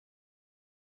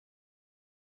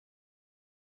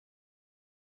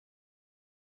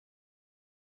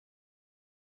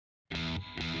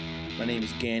My name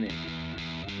is Gannon.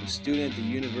 I'm a student at the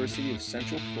University of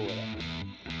Central Florida.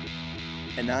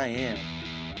 And I am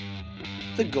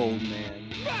the Gold Man.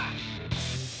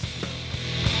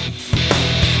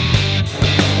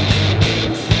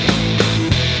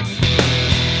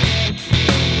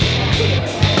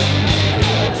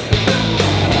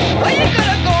 Are you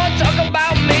gonna go and talk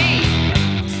about me?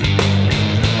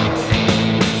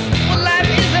 Well, life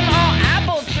isn't all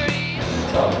apple trees.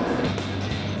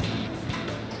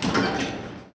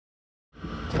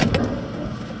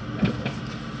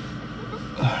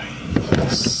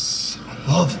 Yes, I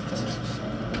love it.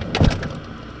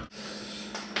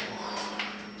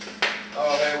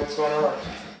 Oh, hey, what's going on?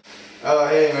 Oh,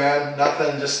 hey, man,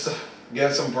 nothing. Just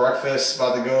getting some breakfast.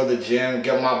 About to go to the gym,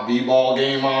 get my b-ball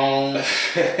game on.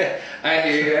 I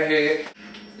hear you.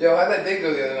 Yo, how'd that date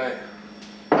go the other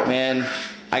night? Man,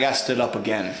 I got stood up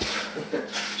again.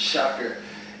 Shocker.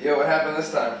 Yo, what happened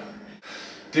this time?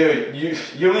 Dude, you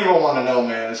don't even want to know,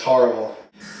 man. It's horrible.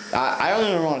 I don't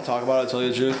even want to talk about it, to tell you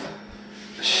the truth.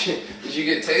 Did you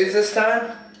get tased this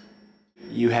time?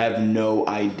 You have no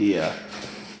idea.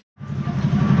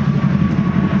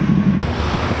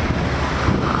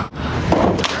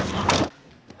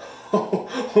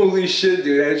 Holy shit,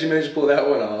 dude. How did you manage to pull that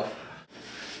one off?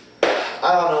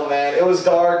 I don't know, man. It was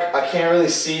dark. I can't really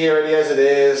see already as it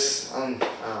is. I don't know.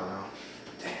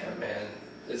 Damn, man.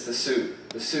 It's the suit.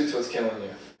 The suit's what's killing you.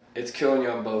 It's killing you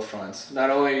on both fronts. Not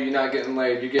only are you not getting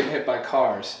laid, you're getting hit by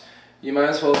cars. You might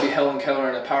as well be Helen Keller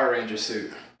in a Power Ranger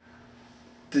suit.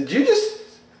 Did you just...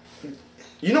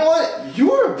 You know what?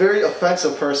 You are a very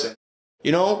offensive person.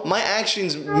 You know, my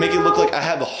actions make it look like I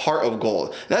have a heart of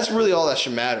gold. That's really all that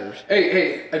should matter.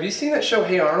 Hey, have you seen that show,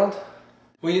 Hey Arnold?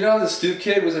 Well, you know how the stoop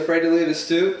kid was afraid to leave his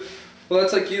stoop? Well,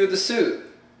 that's like you with the suit.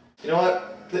 You know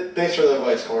what? Thanks for the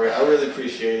advice, Corey. I really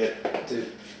appreciate it.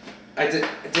 Dude, I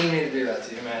didn't mean to do that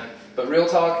to you, man. But real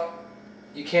talk,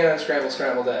 you can't unscramble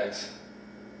scrambled eggs.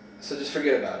 So just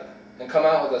forget about it. And come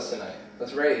out with us tonight.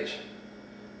 Let's rage.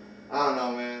 I don't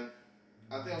know, man.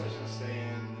 I think I'm just gonna stay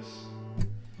in.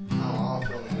 I'll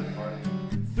feel the good party.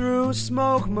 Through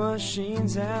smoke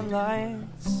machines and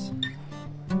lights,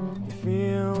 you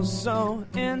feel so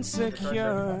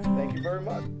insecure. Thank you very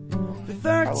much. For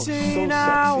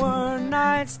 13-hour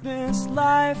nights, this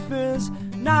life is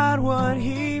not what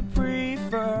he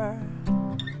preferred.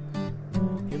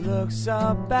 He looks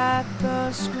up at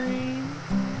the screen,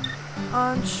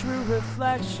 untrue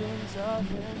reflections of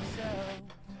himself.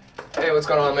 Hey, what's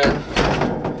going on, man?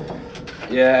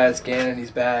 Yeah, it's Gannon. He's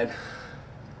bad.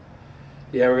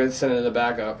 Yeah, we're gonna send in the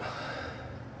backup.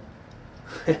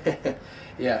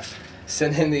 Yeah,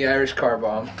 send in the Irish car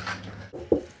bomb.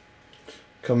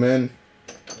 Come in.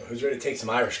 Who's ready to take some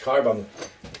Irish car bomb?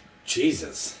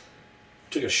 Jesus.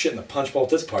 Took a shit in the punch bowl at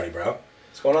this party, bro.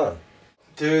 What's going on?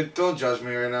 Dude, don't judge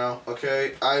me right now,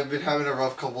 okay? I've been having a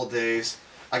rough couple of days.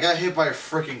 I got hit by a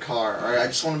freaking car, alright? I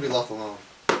just want to be left alone.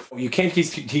 You can't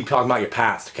keep talking about your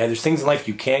past, okay? There's things in life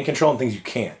you can control and things you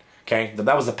can't, okay?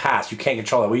 That was the past. You can't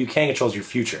control that. What you can control is your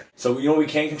future. So you know what we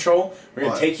can control? We're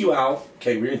going to take you out,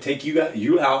 okay? We're going to take you out and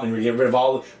we're going to get rid of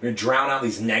all, we're going to drown out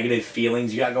these negative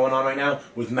feelings you got going on right now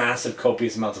with massive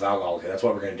copious amounts of alcohol, okay? That's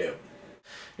what we're going to do.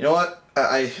 You know what?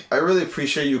 I really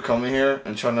appreciate you coming here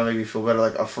and trying to make me feel better.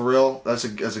 Like, for real, as a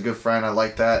good friend, I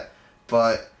like that.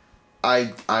 But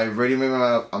I already made my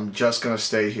mind up. I'm just gonna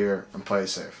stay here and play it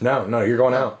safe. No, you're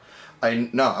going out. I'm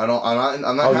not.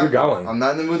 Oh, you're going. I'm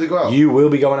not in the mood to go out. You will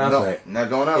be going out tonight. Not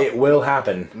going out. It will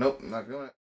happen. Nope, not going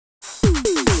out.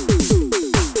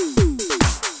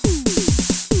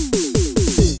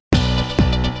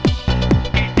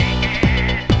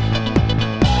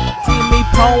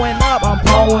 Pulling up, I'm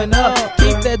pulling up.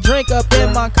 Keep that drink up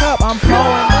in my cup. I'm pulling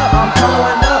up, I'm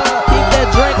pulling up. Keep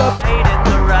that drink up. Made in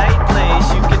the right place,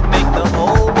 you can make the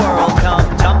whole world come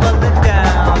tumbling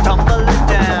down, tumbling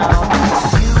down.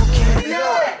 You can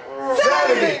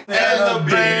And the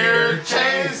beer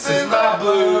chases the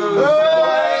blues.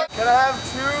 Can I have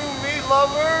 2 meat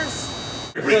lovers?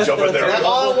 We jump in there.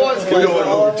 All at once, guys.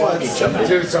 All at once.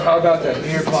 Dude, so how about that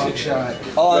beer pong shot?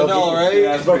 Oh, I know, right?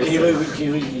 Yeah, bro,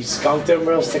 you skunked them,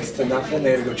 bro, 6 to nothing.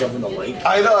 They had to go jump in the lake.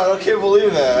 I know, I can't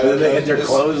believe that. And then they hit their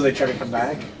clothes and they try to come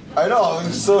back. I know, it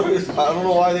was so, I don't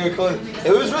know why they were calling.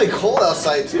 It was really cold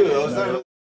outside too. It was not,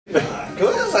 can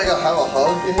we just like have a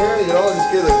hug in here? You know,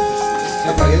 just get you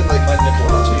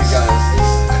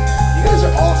guys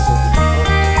are awesome.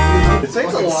 It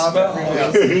takes a lot.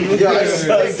 Yeah,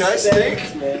 I stink.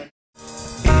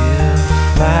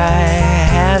 If I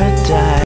had a die.